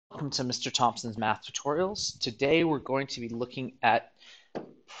welcome to Mr. Thompson's Math Tutorials. Today we're going to be looking at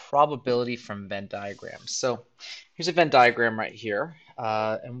probability from Venn diagrams. So here's a Venn diagram right here,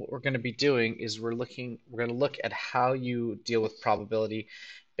 and what we're going to be doing is we're going to look at how you deal with probability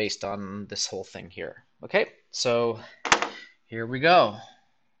based on this whole thing here. Okay, so here we go.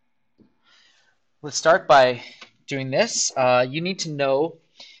 Let's start by doing this. You need to know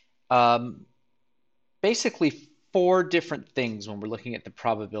basically four different things when we're looking at the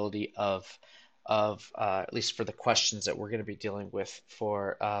probability of at least for the questions that we're going to be dealing with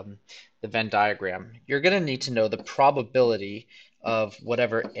for the Venn diagram. You're going to need to know the probability of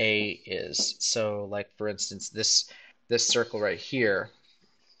whatever A is. So like for instance, this circle right here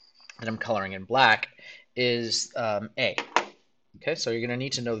that I'm coloring in black is A. Okay, so you're going to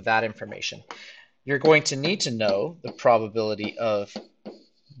need to know that information. You're going to need to know the probability of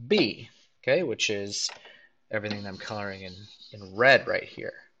B, okay, which is everything that I'm coloring in red right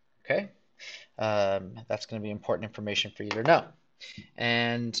here. Okay, that's going to be important information for you to know.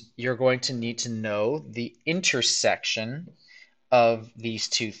 And you're going to need to know the intersection of these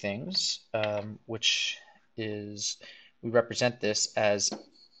two things, which is, we represent this as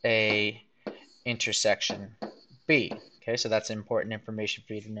A intersection B. Okay, so that's important information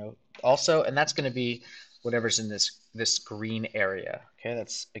for you to know also, and that's going to be whatever's in this green area. Okay,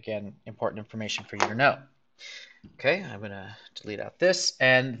 that's again important information for you to know. Okay, I'm going to delete out this,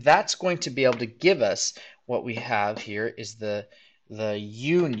 and that's going to be able to give us what we have here is the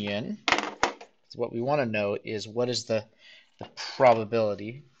union. So what we want to know is what is the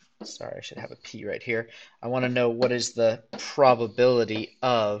probability. Sorry, I should have a P right here. I want to know what is the probability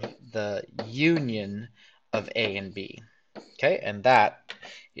of the union of A and B. Okay, and that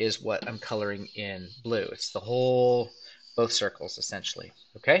is what I'm coloring in blue. It's the whole, both circles essentially.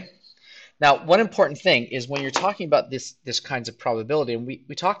 Okay. Now, one important thing is when you're talking about this kinds of probability, and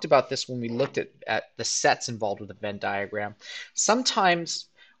we talked about this when we looked at the sets involved with the Venn diagram. Sometimes,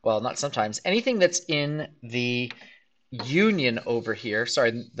 well, not sometimes, anything that's in the union over here,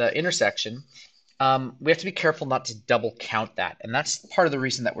 sorry, the intersection, we have to be careful not to double count that. And that's part of the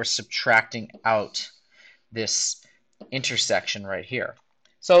reason that we're subtracting out this intersection right here.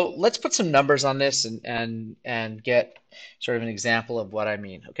 So let's put some numbers on this and get sort of an example of what I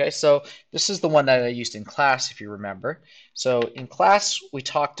mean. Okay, so this is the one that I used in class, if you remember. So in class, we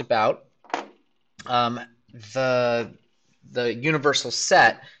talked about the universal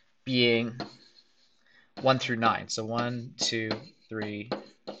set being 1 through 9. So 1, 2, 3,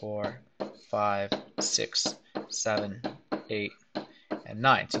 4, 5, 6, 7, 8, and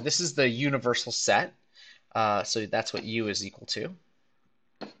 9. So this is the universal set. So that's what U is equal to.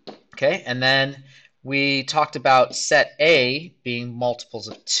 Okay, and then we talked about set A being multiples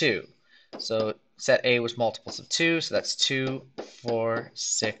of 2. So set A was multiples of 2, so that's 2, 4,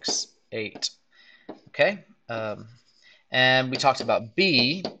 6, 8. Okay, and we talked about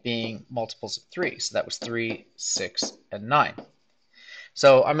B being multiples of 3, so that was 3, 6, and 9.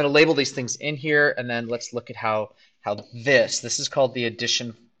 So I'm going to label these things in here, and then let's look at how this is called the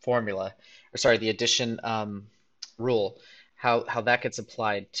addition formula, or sorry, the addition rule, how that gets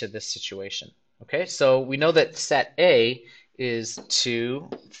applied to this situation. Okay, so we know that set A is 2,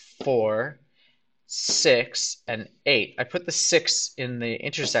 4, 6, and 8. I put the 6 in the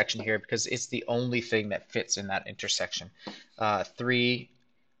intersection here because it's the only thing that fits in that intersection. 3,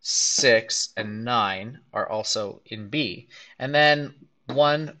 6, and 9 are also in B. And then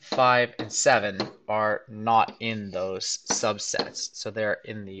 1, 5, and 7 are not in those subsets. So they're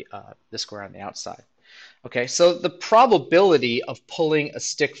in the square on the outside. Okay, so the probability of pulling a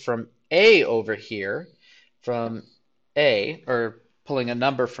stick from A over here, from A, or pulling a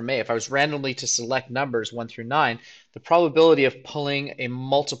number from A, if I was randomly to select numbers 1 through 9, the probability of pulling a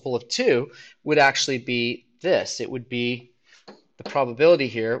multiple of 2 would actually be this. It would be, the probability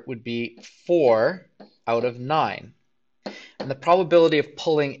here would be 4 out of 9. And the probability of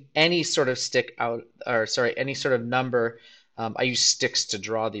pulling any sort of stick out, or sorry, any sort of number, I use sticks to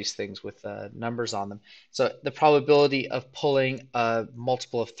draw these things with numbers on them. So the probability of pulling a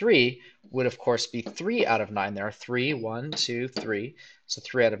multiple of 3 would, of course, be 3 out of 9. There are 3, 1, 2, 3, so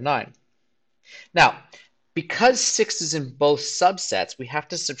 3 out of 9. Now, because 6 is in both subsets, we have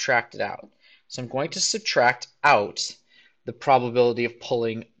to subtract it out. So I'm going to subtract out the probability of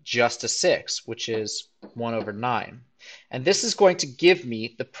pulling just a 6, which is 1 over 9. And this is going to give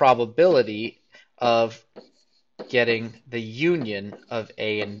me the probability of getting the union of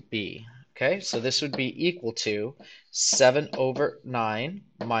A and B. Okay, so this would be equal to 7 over 9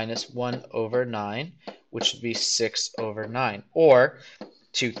 minus 1 over 9, which would be 6 over 9, or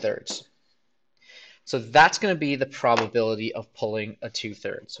 2/3. So that's going to be the probability of pulling a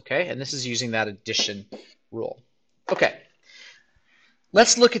 2/3, okay? And this is using that addition rule. Okay,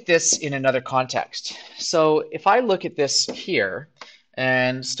 let's look at this in another context. So if I look at this here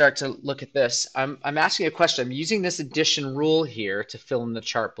and start to look at this, I'm asking a question. I'm using this addition rule here to fill in the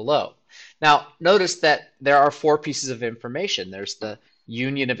chart below. Now, notice that there are 4 pieces of information. There's the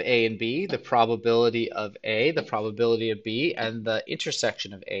union of A and B, the probability of A, the probability of B, and the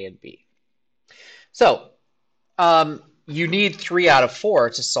intersection of A and B. So you need 3 out of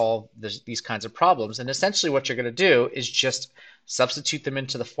 4 to solve these kinds of problems. And essentially what you're going to do is just substitute them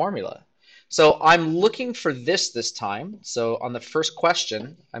into the formula. So I'm looking for this time. So on the first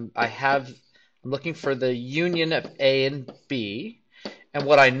question, I'm looking for the union of A and B. And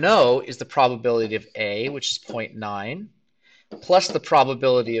what I know is the probability of A, which is 0.9, plus the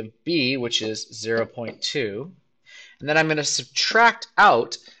probability of B, which is 0.2. And then I'm going to subtract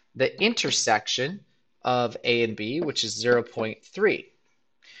out the intersection of A and B, which is 0.3.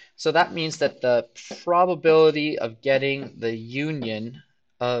 So that means that the probability of getting the union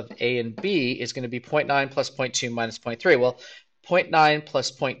of A and B is going to be 0.9 plus 0.2 minus 0.3. Well, 0.9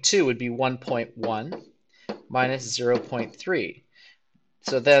 plus 0.2 would be 1.1 minus 0.3.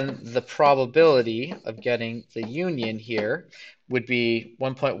 So then the probability of getting the union here would be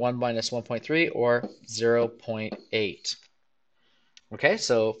 1.1 minus 1.3, or 0.8. Okay,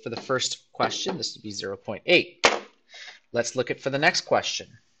 so for the first question, this would be 0.8. Let's look at for the next question.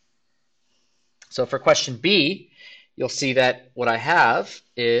 So for question B, you'll see that what I have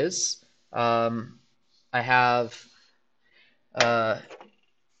is I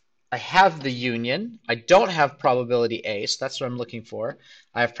have the union. I don't have probability A, so that's what I'm looking for.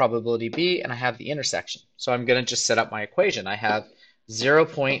 I have probability B, and I have the intersection. So I'm going to just set up my equation. I have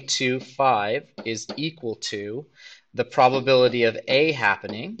 0.25 is equal to the probability of A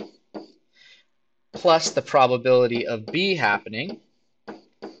happening plus the probability of B happening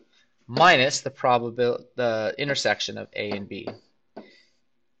minus the intersection of A and B.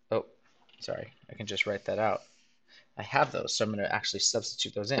 Oh, sorry, I can just write that out. I have those, so I'm going to actually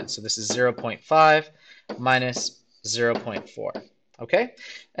substitute those in. So this is 0.5 minus 0.4. Okay,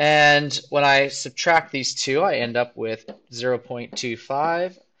 and when I subtract these two, I end up with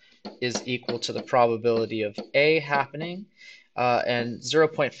 0.25 is equal to the probability of A happening, and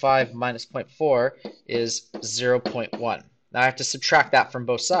 0.5 minus 0.4 is 0.1. Now I have to subtract that from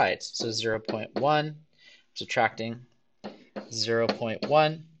both sides. So 0.1, subtracting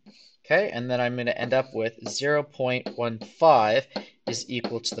 0.1. Okay, and then I'm going to end up with 0.15 is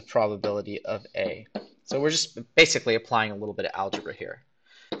equal to the probability of A. So we're just basically applying a little bit of algebra here.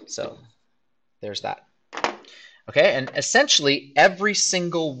 So there's that. Okay, and essentially every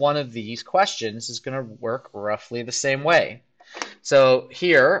single one of these questions is going to work roughly the same way. So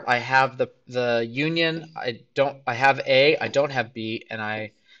here I have the union. I have A, I don't have B, and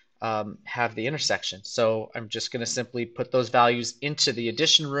I have the intersection. So I'm just going to simply put those values into the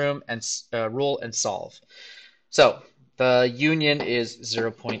addition rule and solve. So the union is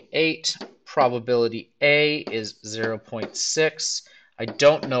 0.8. Probability A is 0.6. I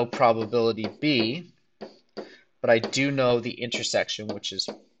don't know probability B, but I do know the intersection, which is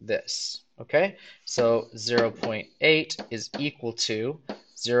this. Okay, so 0.8 is equal to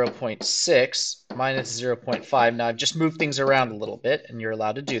 0.6 minus 0.5. Now I've just moved things around a little bit, and you're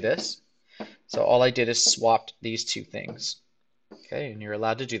allowed to do this. So all I did is swapped these two things. Okay, and you're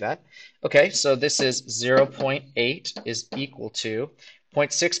allowed to do that. Okay, so this is 0.8 is equal to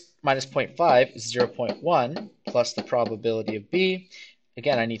 0.6 minus 0.5 is 0.1 plus the probability of B.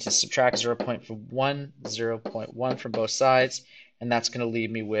 Again, I need to subtract 0.1 from both sides, and that's going to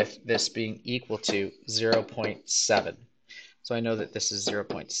leave me with this being equal to 0.7. So I know that this is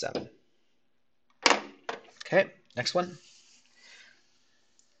 0.7. Okay, next one.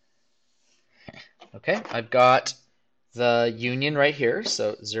 Okay, I've got the union right here,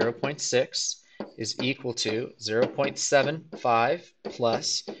 so 0.6 is equal to 0.75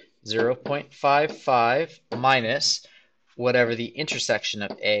 plus 0.55 minus whatever the intersection of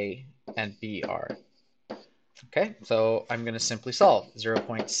A and B are. Okay, so I'm going to simply solve.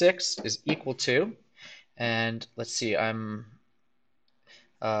 0.6 is equal to, and let's see, I'm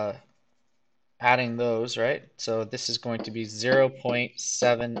adding those, right? So this is going to be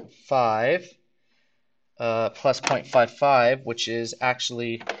 0.75 plus 0.55, which is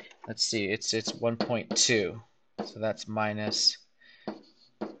actually, let's see, it's 1.2. So that's minus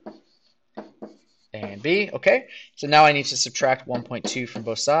A and B. Okay, so now I need to subtract 1.2 from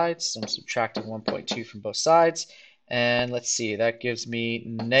both sides. So I'm subtracting 1.2 from both sides. And let's see, that gives me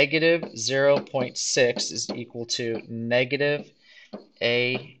negative 0.6 is equal to negative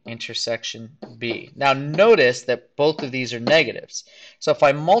A intersection B. Now notice that both of these are negatives. So if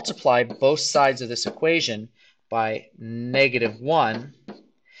I multiply both sides of this equation by -1,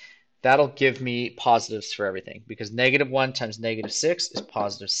 that'll give me positives for everything, because -1 times -6 is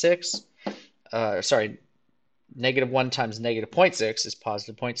 +6. Sorry, -1 times -0.6 is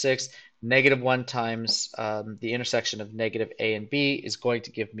 +0.6. -1 times the intersection of negative A and B is going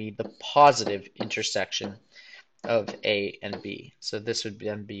to give me the positive intersection of A and B. So this would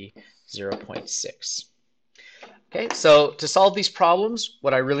then be 0.6. Okay, so to solve these problems,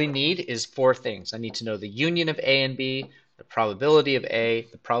 what I really need is 4 things. I need to know the union of A and B, the probability of A,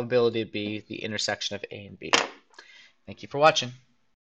 the probability of B, the intersection of A and B. Thank you for watching.